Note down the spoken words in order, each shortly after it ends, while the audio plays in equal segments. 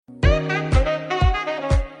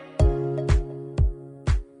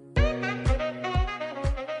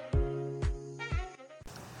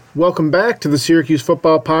Welcome back to the Syracuse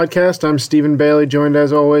Football Podcast. I'm Stephen Bailey, joined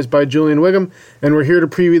as always by Julian Wiggum, and we're here to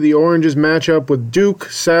preview the Oranges matchup with Duke,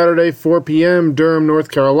 Saturday, 4 p.m., Durham,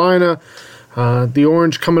 North Carolina. The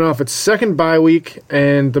Orange coming off its second bye week,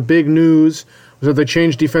 and the big news was that they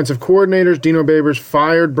changed defensive coordinators. Dino Babers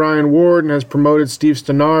fired Brian Ward and has promoted Steve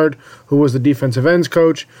Stannard, who was the defensive ends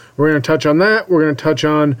coach. We're going to touch on that. We're going to touch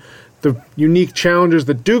on the unique challenges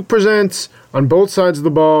that Duke presents on both sides of the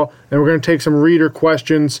ball, and we're going to take some reader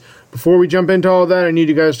questions. Before we jump into all that, I need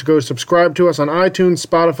you guys to go subscribe to us on iTunes,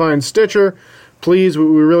 Spotify, and Stitcher. Please, we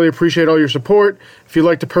really appreciate all your support. If you'd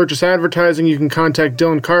like to purchase advertising, you can contact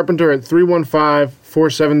Dylan Carpenter at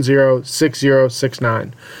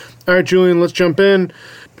 315-470-6069. All right, Julian, let's jump in.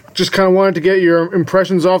 Just kind of wanted to get your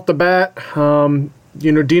impressions off the bat.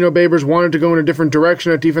 Dino Babers wanted to go in a different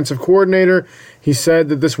direction at defensive coordinator. He said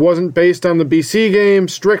that this wasn't based on the BC game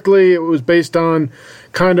strictly. It was based on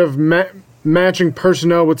kind of matching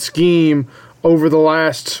personnel with scheme over the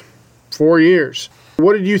last 4 years.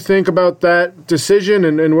 What did you think about that decision,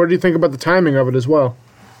 and what did you think about the timing of it as well?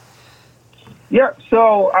 Yeah,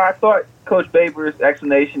 so I thought Coach Babers'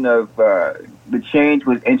 explanation of the change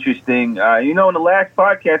was interesting. In the last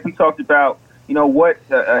podcast we talked about what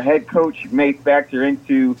a head coach may factor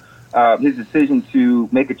into his decision to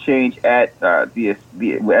make a change at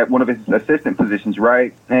at one of his assistant positions,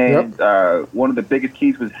 right? And one of the biggest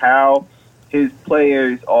keys was how his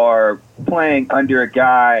players are playing under a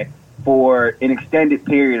guy for an extended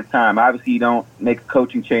period of time. Obviously, you don't make a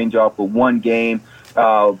coaching change off of one game,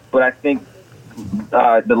 but I think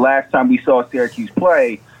the last time we saw Syracuse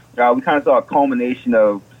play, we kind of saw a culmination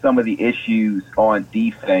of some of the issues on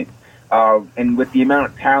defense. And with the amount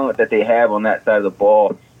of talent that they have on that side of the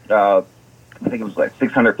ball, I think it was like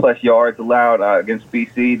 600-plus yards allowed against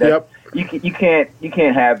BC. You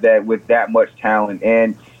can't have that with that much talent.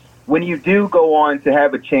 And when you do go on to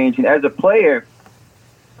have a change, and as a player,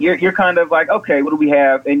 you're kind of like, okay, what do we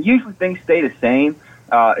have? And usually things stay the same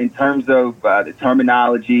in terms of the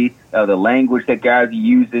terminology, the language that guys are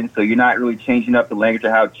using. So you're not really changing up the language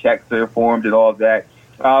of how checks are formed and all of that.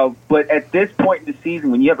 But at this point in the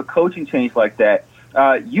season, when you have a coaching change like that,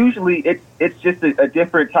 usually it's just a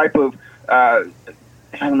different type of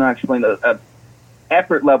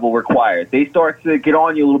effort level required. They start to get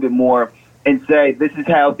on you a little bit more and say, this is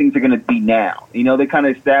how things are going to be now. They kind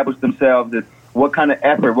of establish themselves as what kind of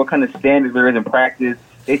effort, what kind of standards there is in practice.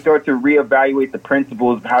 They start to reevaluate the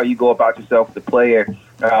principles of how you go about yourself as a player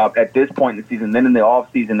at this point in the season. Then in the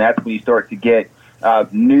off season, that's when you start to get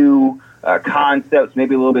new concepts,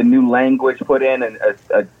 maybe a little bit new language put in, and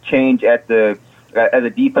a change as a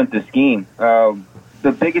defensive scheme.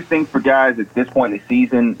 The biggest thing for guys at this point in the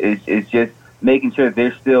season is just making sure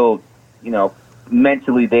they're still,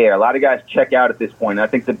 mentally there. A lot of guys check out at this point. And I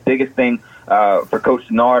think the biggest thing for Coach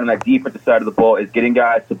Stannard on that defensive side of the ball is getting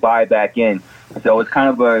guys to buy back in. So it's kind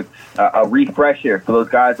of a refresher for those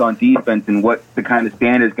guys on defense and what the kind of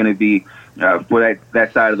standard is going to be for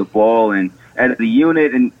that side of the ball. And as a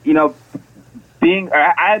unit, and I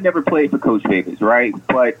had never played for Coach Babers, right?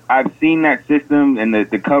 But I've seen that system and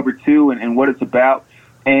the cover two and what it's about.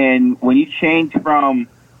 And when you change from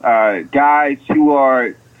guys who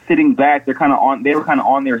are sitting back, they were kind of on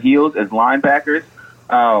their heels as linebackers.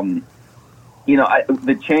 The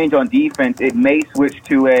change on defense, it may switch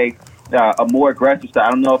to a more aggressive style. I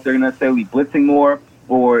don't know if they're necessarily blitzing more,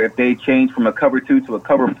 or if they change from a cover two to a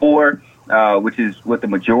cover four, which is what the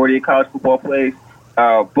majority of college football plays.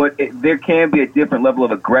 But there can be a different level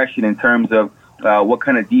of aggression in terms of what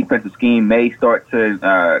kind of defensive scheme may start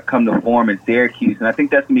to come to form in Syracuse. And I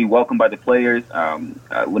think that's going to be welcomed by the players.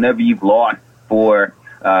 Whenever you've lost for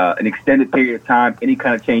an extended period of time, any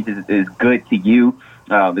kind of change is good to you,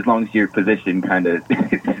 as long as your position kind of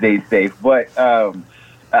stays safe. But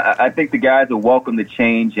I think the guys will welcome the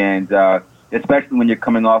change, and especially when you're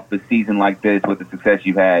coming off a season like this with the success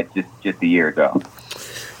you had just a year ago.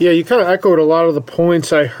 Yeah, you kind of echoed a lot of the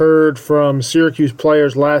points I heard from Syracuse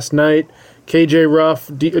players last night. KJ Ruff,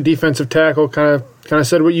 a defensive tackle, kind of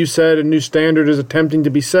said what you said. A new standard is attempting to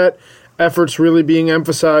be set. Efforts really being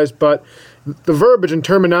emphasized, but the verbiage and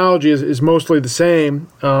terminology is mostly the same.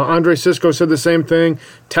 Andre Cisco said the same thing.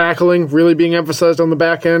 Tackling really being emphasized on the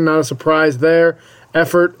back end, not a surprise there.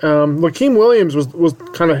 Effort. Lakeem Williams was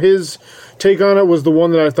kind of his take on it was the one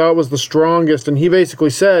that I thought was the strongest, and he basically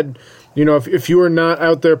said, if you are not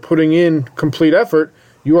out there putting in complete effort,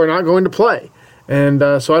 you are not going to play. And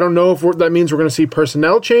so I don't know if that means we're going to see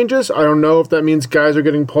personnel changes. I don't know if that means guys are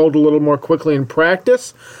getting pulled a little more quickly in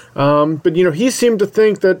practice. But he seemed to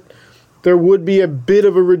think that there would be a bit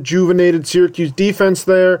of a rejuvenated Syracuse defense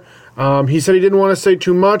there. He said he didn't want to say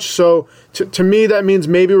too much, so to me that means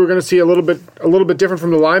maybe we're going to see a little bit different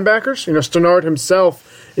from the linebackers. Stenard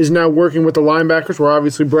himself is now working with the linebackers, where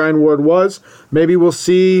obviously Brian Ward was. Maybe we'll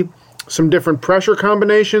see some different pressure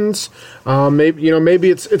combinations. Maybe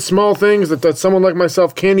it's small things that someone like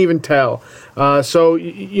myself can't even tell. So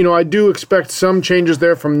I do expect some changes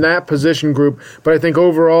there from that position group, but I think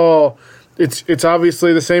overall it's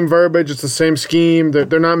obviously the same verbiage, it's the same scheme.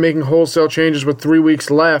 They're not making wholesale changes with 3 weeks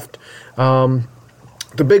left.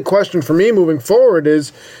 The big question for me moving forward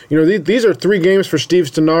is, these are 3 games for Steve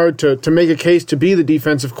Stenard to make a case to be the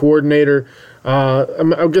defensive coordinator. I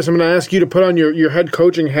guess I'm going to ask you to put on your head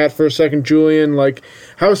coaching hat for a second, Julian. Like,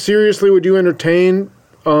 how seriously would you entertain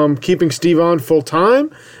keeping Steve on full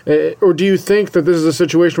time, or do you think that this is a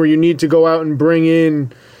situation where you need to go out and bring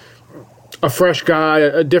in a fresh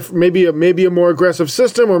guy, maybe a more aggressive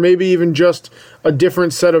system, or maybe even just a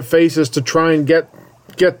different set of faces to try and get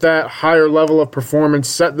that higher level of performance,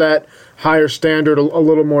 set that higher standard a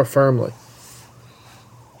little more firmly?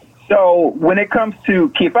 So when it comes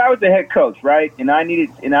to, if I was the head coach, right, and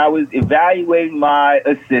I was evaluating my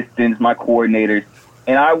assistants, my coordinators,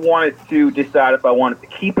 and I wanted to decide if I wanted to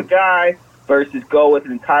keep a guy versus go with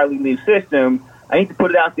an entirely new system, I need to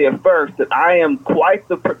put it out there first that I am quite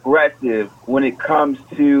the progressive when it comes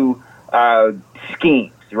to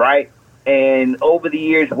schemes, right? And over the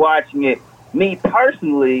years watching it, me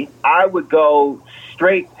personally, I would go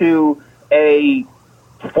straight to a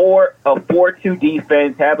 4-2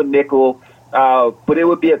 defense, have a nickel, but it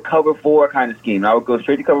would be a cover 4 kind of scheme. I would go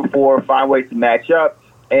straight to cover 4, find ways to match up,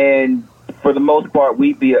 and for the most part,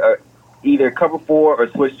 we'd be either cover 4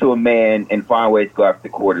 or switch to a man and find ways to go after the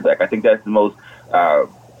quarterback. I think that's the most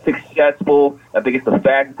successful. I think it's the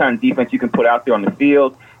fastest kind of defense you can put out there on the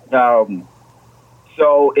field.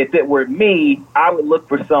 So if it were me, I would look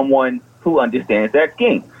for someone who understands that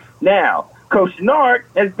scheme. Now, Coach Stenard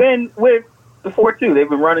has been with the 4-2. They've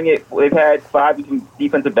been running it. They've had 5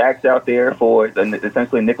 defensive backs out there for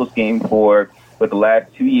essentially a nickel scheme for the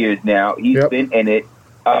last 2 years now. He's been in it.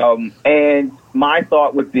 And my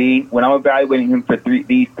thought would be, when I'm evaluating him for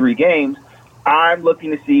these 3 games, I'm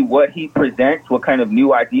looking to see what he presents, what kind of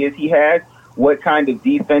new ideas he has, what kind of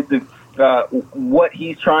defensive, what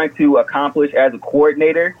he's trying to accomplish as a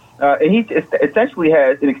coordinator. And he essentially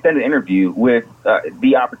has an extended interview with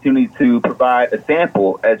the opportunity to provide a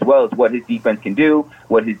sample as well as what his defense can do,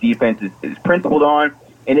 what his defense is principled on,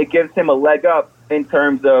 and it gives him a leg up in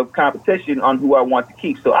terms of competition on who I want to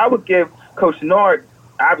keep. So I would give Coach Stenard,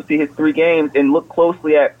 obviously, his 3 games and look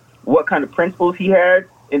closely at what kind of principles he has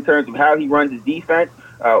in terms of how he runs his defense,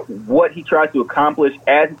 what he tries to accomplish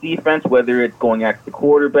as a defense, whether it's going after the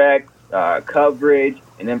quarterback, coverage,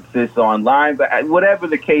 an emphasis on line, but whatever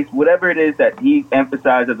the case, whatever it is that he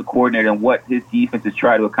emphasizes as a coordinator and what his defense is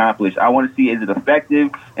trying to accomplish, I want to see, is it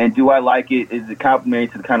effective, and do I like it? Is it complementary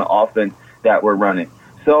to the kind of offense that we're running?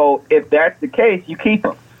 So if that's the case, you keep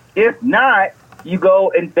him. If not, you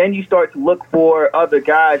go and then you start to look for other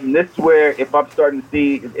guys, and this is where, if I'm starting to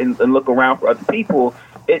see and look around for other people,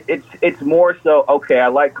 it's more so, okay, I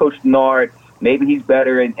like Coach Stenard. Maybe he's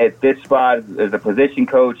better at this spot as a position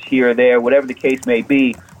coach here or there, whatever the case may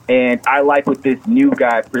be. And I like what this new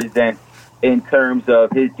guy presents in terms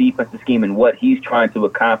of his defensive scheme and what he's trying to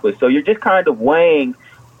accomplish. So you're just kind of weighing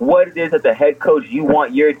what it is as a head coach you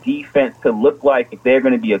want your defense to look like, if they're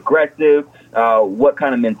going to be aggressive, what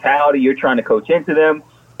kind of mentality you're trying to coach into them.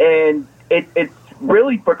 And it's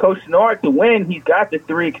really for Coach Stenard to win. He's got the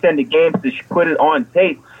 3 extended games to put it on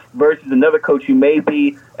tape versus another coach who may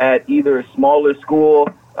be at either a smaller school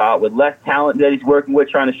with less talent that he's working with,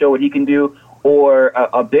 trying to show what he can do, or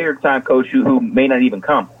a bigger time coach who may not even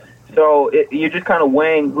come. So you're just kind of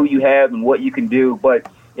weighing who you have and what you can do.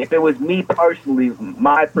 But if it was me personally,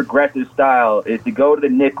 my progressive style is to go to the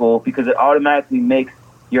nickel because it automatically makes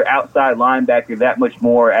your outside linebacker that much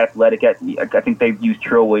more athletic. I think they've used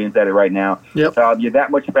Trill Williams at it right now. Yep. You're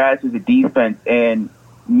that much faster as a defense, and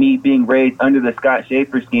me being raised under the Scott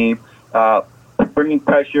Schaefer scheme, bringing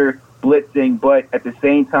pressure, blitzing, but at the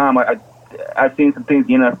same time, I've seen some things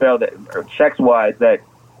in the NFL that are checks-wise that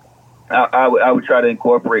I would try to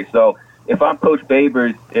incorporate. So if I'm Coach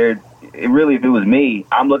Babers, if it was me,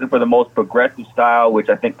 I'm looking for the most progressive style, which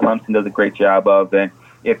I think Clemson does a great job of. And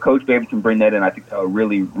if Coach Babers can bring that in, I think that will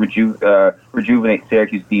really rejuvenate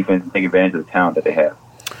Syracuse defense and take advantage of the talent that they have.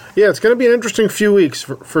 Yeah, it's going to be an interesting few weeks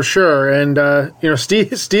for sure. And,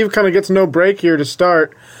 Steve kind of gets no break here to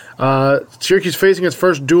start. Syracuse facing its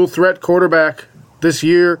first dual-threat quarterback this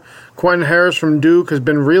year. Quentin Harris from Duke has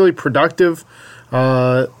been really productive.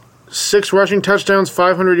 6 rushing touchdowns,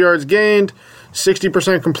 500 yards gained,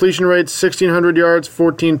 60% completion rate, 1,600 yards,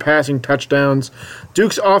 14 passing touchdowns.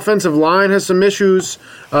 Duke's offensive line has some issues.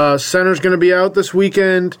 Center's going to be out this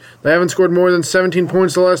weekend. They haven't scored more than 17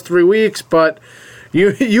 points the last 3 weeks, but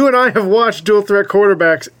you and I have watched dual-threat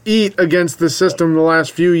quarterbacks eat against the system the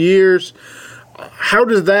last few years. How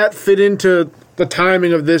does that fit into the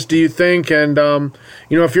timing of this, do you think? And,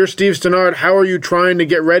 if you're Steve Stenard, how are you trying to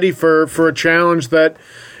get ready for a challenge that,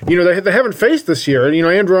 they haven't faced this year?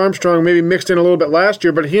 Andrew Armstrong maybe mixed in a little bit last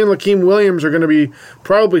year, but he and Lakeem Williams are going to be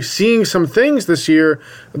probably seeing some things this year,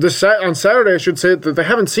 on Saturday, I should say, that they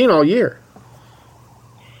haven't seen all year.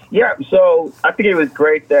 Yeah, so I think it was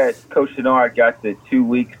great that Coach Stenard got the 2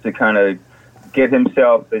 weeks to kind of get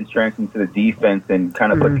himself entrenched into the defense and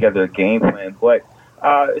kind of put together a game plan. But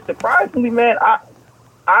surprisingly, man,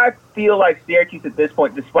 I feel like Syracuse at this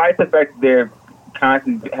point, despite the fact that they're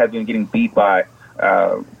constantly have been getting beat by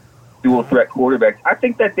dual threat quarterbacks, I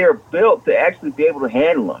think that they're built to actually be able to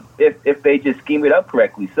handle them if they just scheme it up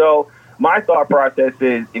correctly. So my thought process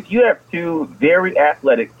is, if you have 2 very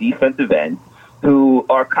athletic defensive ends who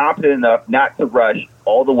are competent enough not to rush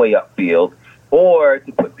all the way upfield, or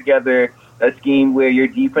to put together a scheme where your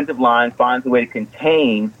defensive line finds a way to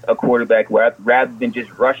contain a quarterback rather than just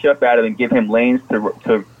rush up at him and give him lanes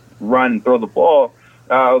to run and throw the ball.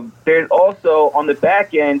 There's also, on the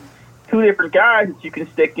back end, 2 different guys that you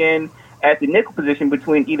can stick in at the nickel position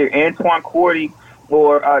between either Antoine Cordy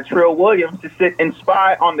or Trill Williams to sit and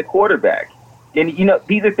spy on the quarterback. And,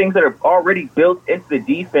 these are things that are already built into the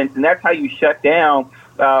defense, and that's how you shut down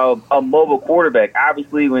a mobile quarterback.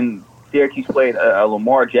 Obviously, when Syracuse played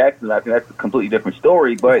Lamar Jackson, I think that's a completely different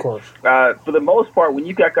story. But for the most part, when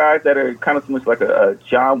you got guys that are kind of similar to like a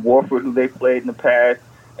John Warford, who they've played in the past,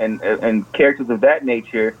 and characters of that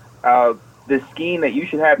nature, the scheme that you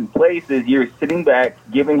should have in place is you're sitting back,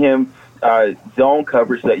 giving him zone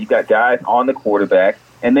coverage so that you've got guys on the quarterback,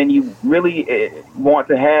 and then you really want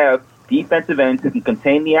to have defensive ends who can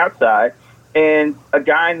contain the outside, and a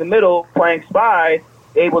guy in the middle playing spy,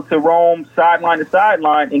 able to roam sideline to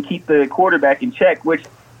sideline and keep the quarterback in check, which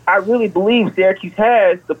I really believe Syracuse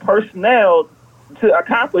has the personnel to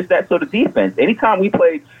accomplish that sort of defense. Anytime we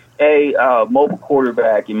played a mobile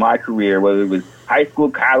quarterback in my career, whether it was high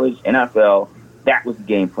school, college, NFL, that was the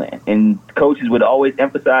game plan. And coaches would always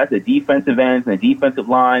emphasize the defensive ends and the defensive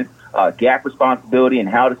lines, gap responsibility and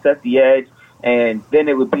how to set the edge. And then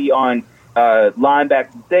it would be on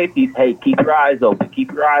linebackers and safeties, hey, keep your eyes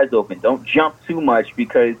open. Don't jump too much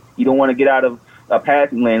because you don't want to get out of a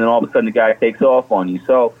passing lane and all of a sudden the guy takes off on you.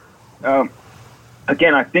 So,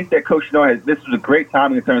 again, I think that Coach Stenard this was a great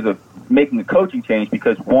time in terms of making the coaching change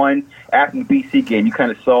because, one, after the BC game, you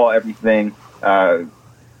kind of saw everything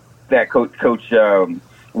that Coach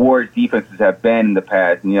Ward's defenses have been in the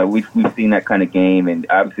past. We've seen that kind of game, and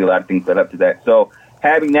obviously a lot of things led up to that. So,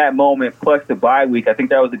 having that moment plus the bye week, I think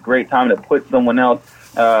that was a great time to put someone else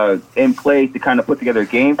in place to kind of put together a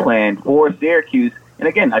game plan for Syracuse. And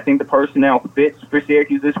again, I think the personnel fits for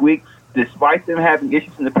Syracuse this week, despite them having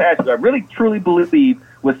issues in the past, which I really truly believe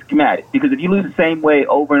was schematic. Because if you lose the same way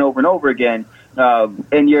over and over and over again,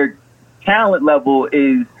 and your talent level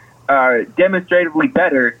is demonstratively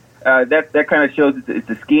better, that kind of shows it's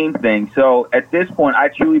a scheme thing. So at this point, I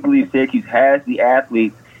truly believe Syracuse has the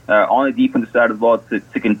athletes on the defensive side of the ball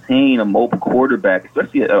to contain a mobile quarterback,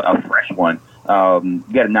 especially a fresh one. You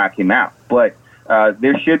got to knock him out. But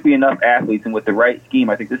there should be enough athletes, and with the right scheme,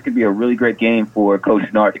 I think this could be a really great game for Coach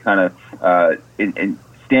Stenard to kind of and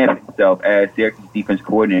stamp himself as Syracuse defense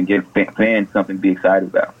coordinator and give fans something to be excited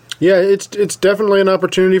about. Yeah, it's definitely an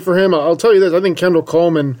opportunity for him. I'll tell you this, I think Kendall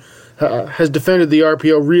Coleman has defended the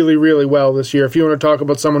RPO really, really well this year. If you want to talk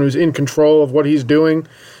about someone who's in control of what he's doing,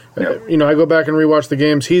 I go back and rewatch the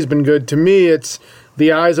games. He's been good. To me, it's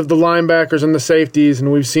the eyes of the linebackers and the safeties,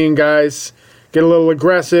 and we've seen guys get a little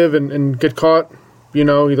aggressive and get caught,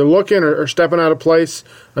 either looking or stepping out of place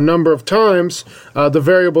a number of times. The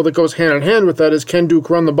variable that goes hand in hand with that is, can Duke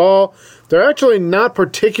run the ball? They're actually not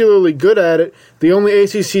particularly good at it. The only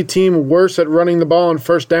ACC team worse at running the ball on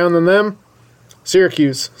first down than them,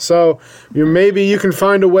 Syracuse. So maybe you can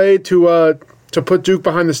find a way to put Duke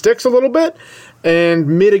behind the sticks a little bit and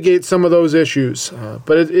mitigate some of those issues.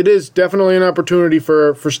 But it is definitely an opportunity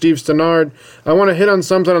for Steve Stenard. I want to hit on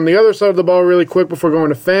something on the other side of the ball really quick before going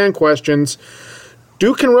to fan questions.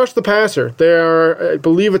 Duke can rush the passer. They are, I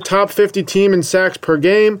believe, a top 50 team in sacks per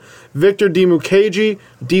game. Victor Dimukeji,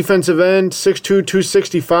 defensive end, 6'2",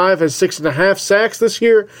 265, has 6.5 sacks this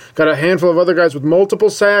year. Got a handful of other guys with multiple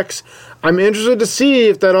sacks. I'm interested to see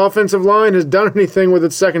if that offensive line has done anything with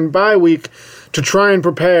its second bye week to try and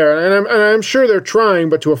prepare. And I'm sure they're trying,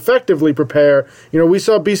 but to effectively prepare. We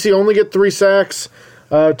saw BC only get 3 sacks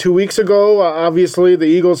 2 weeks ago. Obviously, the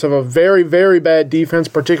Eagles have a very, very bad defense,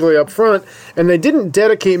 particularly up front, and they didn't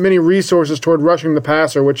dedicate many resources toward rushing the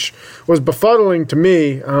passer, which was befuddling to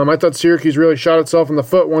me. I thought Syracuse really shot itself in the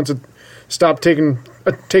foot once it stopped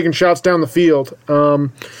taking shots down the field.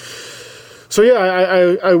 So,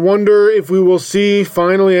 yeah, I wonder if we will see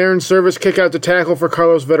finally Aaron Service kick out the tackle for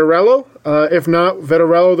Carlos Vettorello. If not,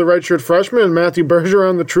 Vettorello, the redshirt freshman, and Matthew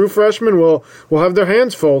Bergeron, the true freshman, will have their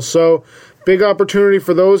hands full. So, big opportunity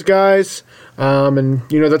for those guys. And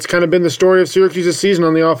that's kind of been the story of Syracuse's season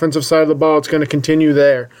on the offensive side of the ball. It's going to continue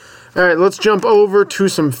there. All right, let's jump over to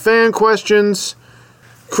some fan questions.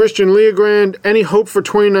 Christian Leogrand, any hope for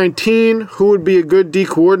 2019? Who would be a good D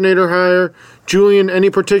coordinator hire? Julian, any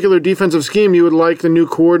particular defensive scheme you would like the new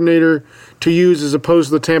coordinator to use as opposed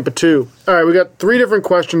to the Tampa 2? All right, we got 3 different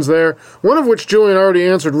questions there, one of which Julian already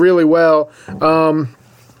answered really well.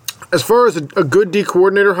 As far as a good D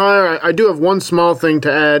coordinator hire, I do have one small thing to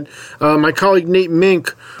add. My colleague Nate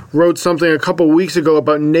Mink wrote something a couple weeks ago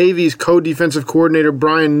about Navy's co-defensive coordinator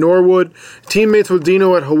Brian Norwood, teammates with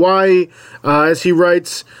Dino at Hawaii. As he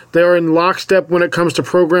writes, they are in lockstep when it comes to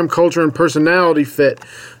program culture and personality fit.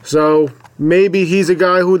 So maybe he's a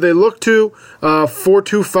guy who they look to.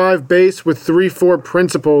 4-2-5 base with 3-4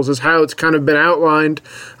 principles is how it's kind of been outlined.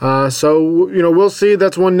 So we'll see.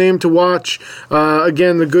 That's one name to watch.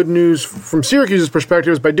 Again, the good news from Syracuse's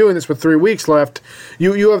perspective is by doing this with 3 weeks left,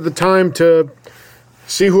 you have the time to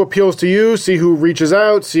see who appeals to you, see who reaches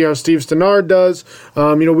out, see how Steve Stannard does.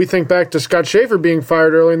 We think back to Scott Schaefer being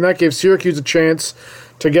fired early, and that gave Syracuse a chance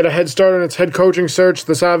to get a head start on its head coaching search.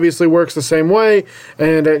 This obviously works the same way.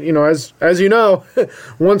 And, as you know,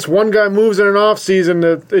 once one guy moves in an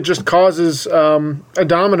offseason, it just causes a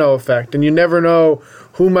domino effect, and you never know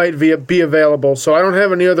who might be available. So I don't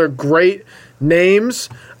have any other great names.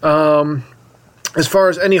 As far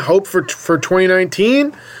as any hope for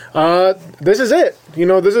 2019, this is it.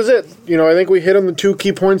 This is it. I think we hit on the 2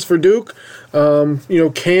 key points for Duke.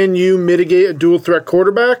 Can you mitigate a dual threat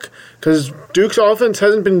quarterback? Because Duke's offense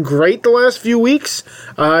hasn't been great the last few weeks.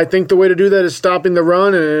 I think the way to do that is stopping the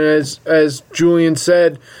run, and as Julian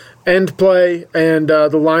said, end play and the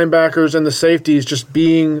linebackers and the safeties just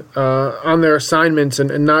being on their assignments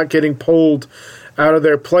and not getting pulled out of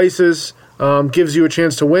their places gives you a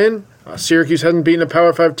chance to win. Syracuse hasn't beaten a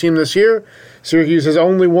Power 5 team this year. Syracuse has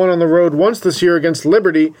only won on the road once this year against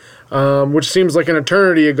Liberty, which seems like an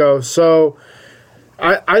eternity ago. So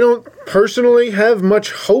I don't personally have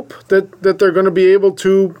much hope that they're going to be able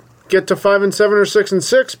to get to 5-7 or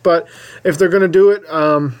 6-6. But if they're going to do it,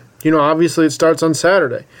 obviously it starts on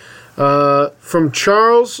Saturday. From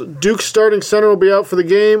Charles, Duke's starting center will be out for the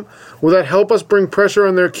game. Will that help us bring pressure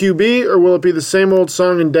on their QB, or will it be the same old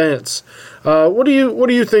song and dance? What do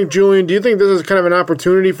you think, Julian? Do you think this is kind of an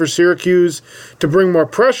opportunity for Syracuse to bring more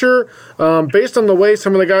pressure? Based on the way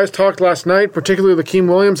some of the guys talked last night, particularly Lakeem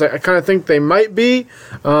Williams, I kind of think they might be.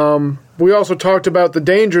 We also talked about the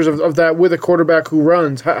dangers of that with a quarterback who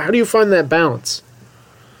runs. How do you find that balance?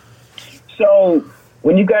 So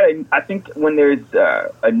when you got I think when there's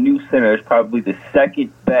a new center, it's probably the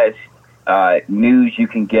second best news you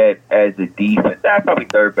can get as a defense. That's probably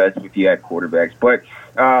third best if you had quarterbacks. But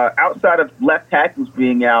outside of left tackles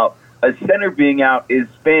being out, a center being out is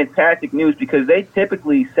fantastic news because they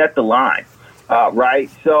typically set the line, right?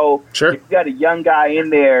 So sure. If you got a young guy in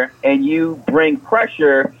there and you bring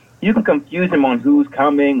pressure, you can confuse him on who's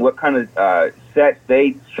coming, what kind of sets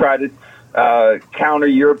they try to counter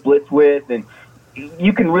your blitz with, and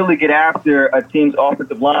you can really get after a team's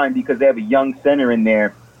offensive line because they have a young center in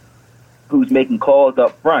there who's making calls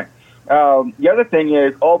up front. The other thing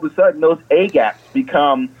is, all of a sudden, those A-gaps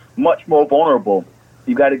become much more vulnerable.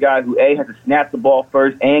 You got a guy who, A, has to snap the ball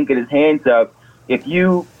first and get his hands up. If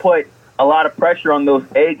you put a lot of pressure on those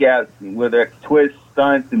A-gaps, whether it's twists,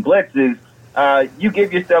 stunts, and blitzes, you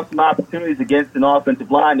give yourself some opportunities against an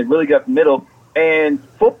offensive line to really get up the middle. And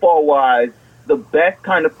football-wise, the best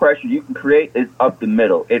kind of pressure you can create is up the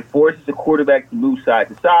middle. It forces the quarterback to move side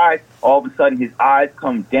to side. All of a sudden, his eyes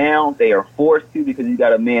come down. They are forced to because you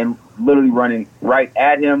got a man literally running right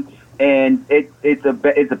at him. And it's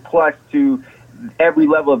a plus to every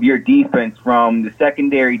level of your defense from the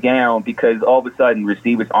secondary down because all of a sudden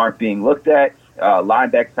receivers aren't being looked at.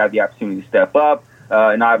 Linebackers have the opportunity to step up.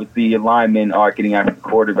 and obviously your linemen are getting after the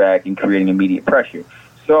quarterback and creating immediate pressure.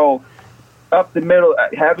 So up the middle,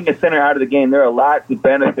 having a center out of the game, there are lots of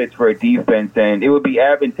benefits for a defense, and it would be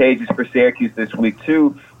advantageous for Syracuse this week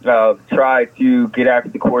to try to get after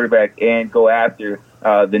the quarterback and go after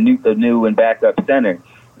the new and backup center.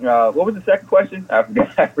 What was the second question?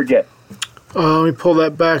 I forget. Let me pull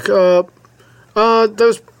that back up.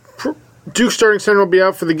 Duke starting center will be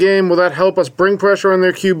out for the game. Will that help us bring pressure on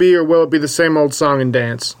their QB, or will it be the same old song and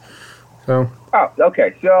dance? Oh,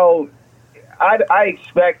 okay. So I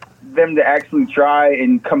expect them to actually try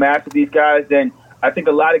and come after these guys. Then I think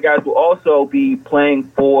a lot of guys will also be playing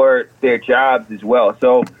for their jobs as well.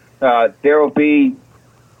 So there will be,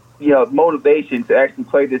 motivation to actually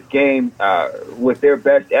play this game with their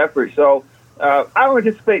best effort. So I don't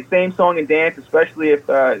anticipate same song and dance, especially if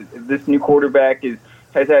this new quarterback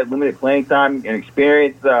has had limited playing time and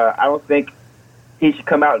experience. I don't think he should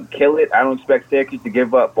come out and kill it. I don't expect Syracuse to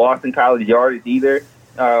give up Boston College yardage either.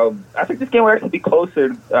 I think this game will actually be closer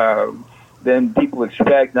than people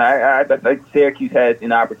expect. And I think Syracuse has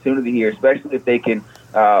an opportunity here, especially if they can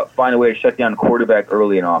find a way to shut down the quarterback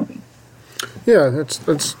early and often. Yeah,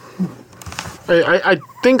 that's. I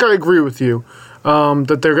think I agree with you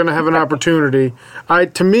that they're going to have an opportunity.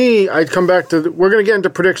 To me, I'd come back to we're going to get into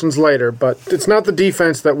predictions later, but it's not the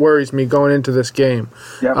defense that worries me going into this game.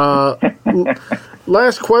 Yep.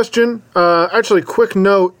 Last question. Actually, quick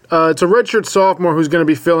note. It's a redshirt sophomore who's going to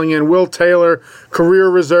be filling in. Will Taylor, career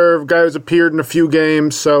reserve, guy who's appeared in a few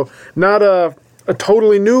games. So not a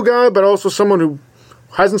totally new guy, but also someone who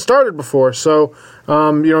hasn't started before. So,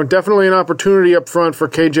 definitely an opportunity up front for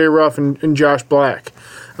KJ Ruff and Josh Black.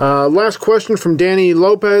 Last question from Danny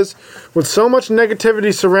Lopez. With so much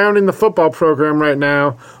negativity surrounding the football program right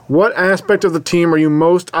now, what aspect of the team are you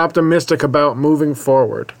most optimistic about moving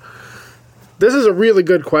forward? This is a really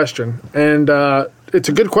good question, and it's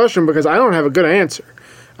a good question because I don't have a good answer.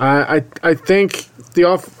 I think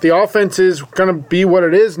the offense is going to be what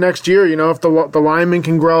it is next year. If the linemen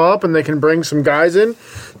can grow up and they can bring some guys in,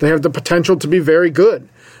 they have the potential to be very good.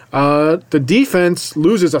 The defense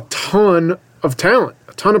loses a ton of talent,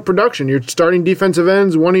 a ton of production. Your starting defensive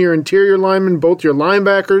ends, one of your interior linemen, both your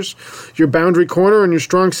linebackers, your boundary corner, and your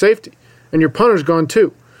strong safety. And your punter's gone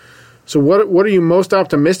too. So what are you most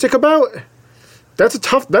optimistic about?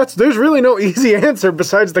 There's really no easy answer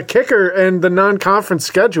besides the kicker and the non-conference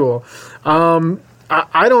schedule.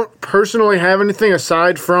 I don't personally have anything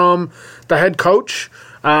aside from the head coach.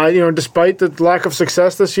 Despite the lack of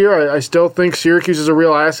success this year, I still think Syracuse is a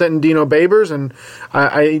real asset in Dino Babers, and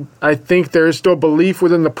I think there is still belief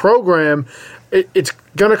within the program. It's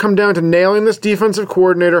going to come down to nailing this defensive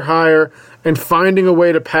coordinator hire and finding a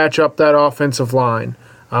way to patch up that offensive line.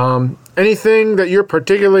 Anything that you're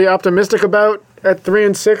particularly optimistic about at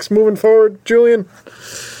 3-6 moving forward, Julian?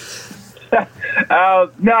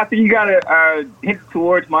 No, I think you got to hint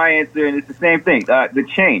towards my answer, and it's the same thing. The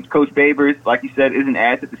change. Coach Babers, like you said, is an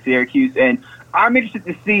asset to Syracuse, and I'm interested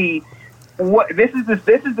to see what this is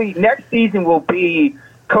the next season will be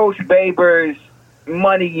Coach Babers'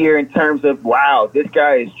 money year in terms of, wow, this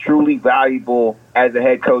guy is truly valuable as a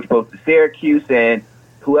head coach, both to Syracuse and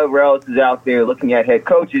whoever else is out there looking at head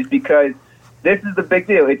coaches, because this is the big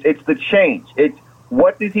deal. It's the change. It's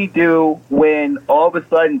what does he do when all of a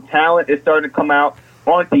sudden talent is starting to come out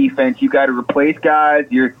on defense? You got to replace guys.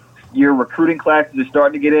 Your recruiting classes are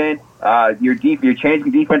starting to get in. You're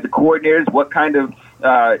changing defensive coordinators. What kind of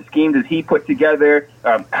scheme does he put together?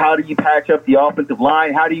 How do you patch up the offensive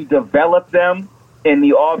line? How do you develop them in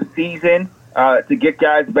the off season to get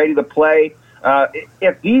guys ready to play?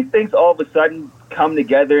 If these things all of a sudden come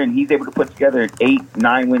together and he's able to put together an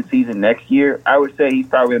 8-9 win season next year, I would say he's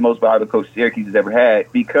probably the most valuable coach Syracuse has ever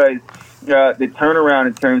had, because the turnaround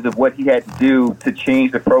in terms of what he had to do to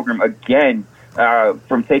change the program again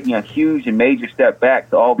from taking a huge and major step back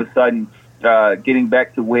to all of a sudden getting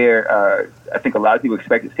back to where I think a lot of people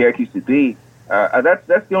expected Syracuse to be. That's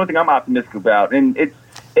the only thing I'm optimistic about, and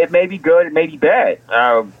it may be good, it may be bad,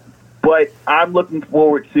 but I'm looking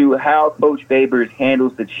forward to how Coach Babers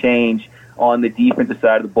handles the change on the defensive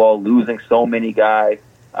side of the ball, losing so many guys.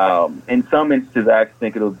 In some instances, I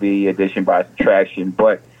think it'll be addition by subtraction,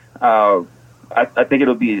 but I think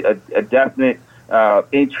it'll be a definite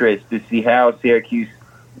interest to see how Syracuse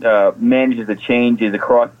manages the changes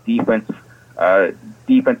across the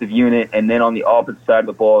defensive unit, and then on the offensive side of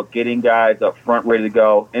the ball, getting guys up front ready to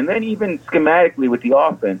go, and then even schematically with the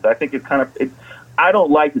offense. I think I don't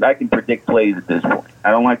like that I can predict plays at this point. I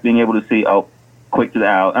don't like being able to see, quick to the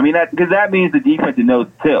out. I mean, because that means the defense knows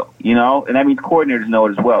the till, and that means coordinators know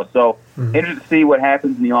it as well. So interested to see what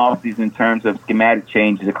happens in the offseason in terms of schematic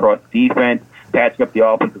changes across the defense. patching up the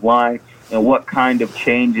offensive line, and what kind of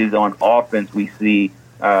changes on offense we see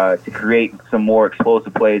to create some more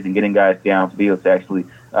explosive plays and getting guys down to be able to actually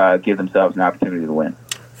give themselves an opportunity to win.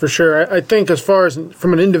 For sure. I think as far as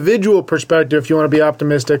from an individual perspective, if you want to be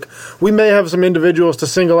optimistic, we may have some individuals to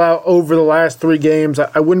single out over the last 3 games.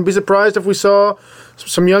 I wouldn't be surprised if we saw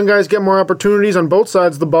some young guys get more opportunities on both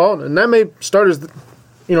sides of the ball, and that may start as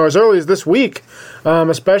early as this week,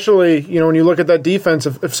 especially when you look at that defense,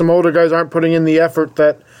 if some older guys aren't putting in the effort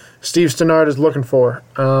that Steve Stannard is looking for.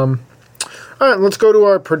 All right, let's go to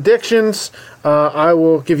our predictions. I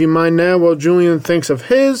will give you mine now while Julian thinks of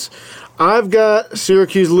his. I've got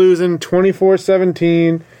Syracuse losing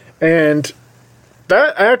 24-17, and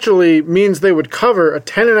that actually means they would cover a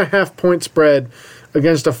 10.5-point spread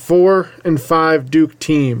against a 4-5 Duke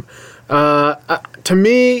team. To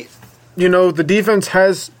me, the defense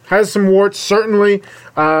has some warts, certainly.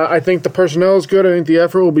 I think the personnel is good. I think the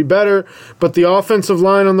effort will be better. But the offensive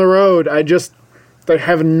line on the road, they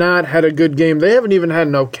have not had a good game. They haven't even had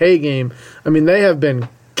an okay game. I mean, they have been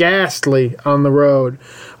ghastly on the road.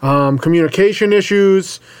 Communication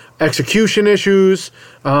issues, execution issues,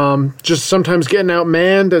 just sometimes getting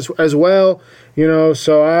outmanned as well.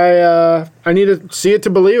 So I need to see it to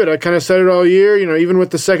believe it. I kind of said it all year. Even with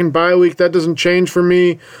the second bye week, that doesn't change for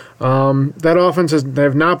me. That offense they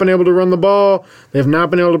have not been able to run the ball. They have not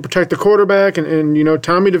been able to protect the quarterback, and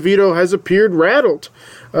Tommy DeVito has appeared rattled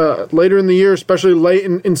later in the year, especially late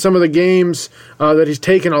in some of the games that he's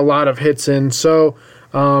taken a lot of hits in. So.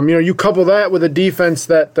 You couple that with a defense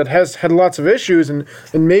that has had lots of issues, and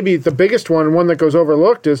maybe the biggest one that goes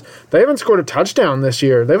overlooked, is they haven't scored a touchdown this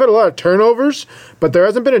year. They've had a lot of turnovers, but there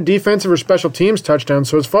hasn't been a defensive or special teams touchdown.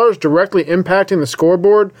 So as far as directly impacting the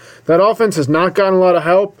scoreboard, that offense has not gotten a lot of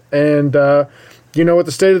help, and with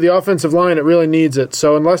the state of the offensive line, it really needs it.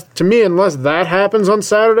 So unless that happens on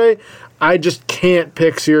Saturday, I just can't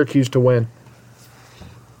pick Syracuse to win.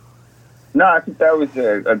 No, I think that was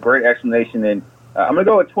a great explanation, and I'm going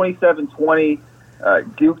to go with 27-20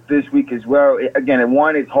 Duke this week as well. Again,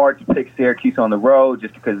 it's hard to pick Syracuse on the road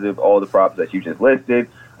just because of all the problems that you just listed.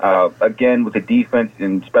 Again, with the defense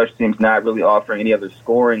and special teams not really offering any other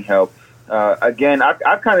scoring help. Again,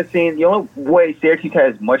 I've kind of seen the only way Syracuse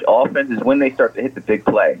has much offense is when they start to hit the big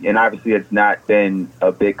play. And obviously it's not been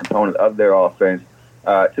a big component of their offense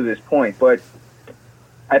to this point. But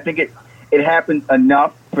I think it happened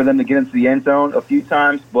enough for them to get into the end zone a few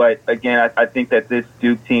times. But, again, I think that this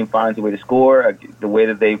Duke team finds a way to score, the way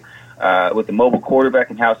that they, with the mobile quarterback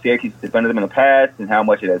and how Syracuse defended them in the past and how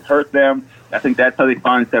much it has hurt them. I think that's how they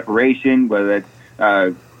find separation, whether it's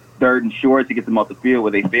 3rd and short to get them off the field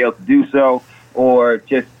where they fail to do so, or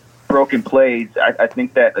just broken plays. I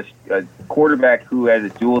think that a quarterback who has a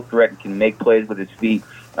dual threat and can make plays with his feet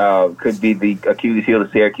could be the Achilles heel of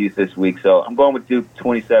Syracuse this week. So I'm going with Duke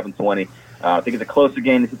 27-20. I think it's a closer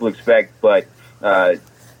game than people expect, but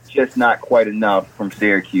just not quite enough from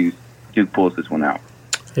Syracuse. Duke pulls this one out.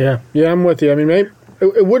 Yeah, I'm with you. I mean, maybe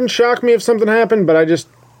it wouldn't shock me if something happened, but I just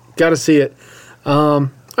got to see it. All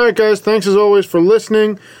right, guys, thanks as always for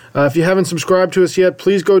listening. If you haven't subscribed to us yet,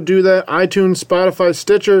 please go do that. iTunes, Spotify,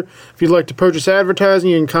 Stitcher. If you'd like to purchase advertising,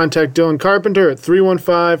 you can contact Dylan Carpenter at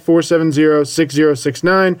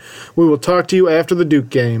 315-470-6069. We will talk to you after the Duke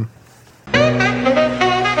game.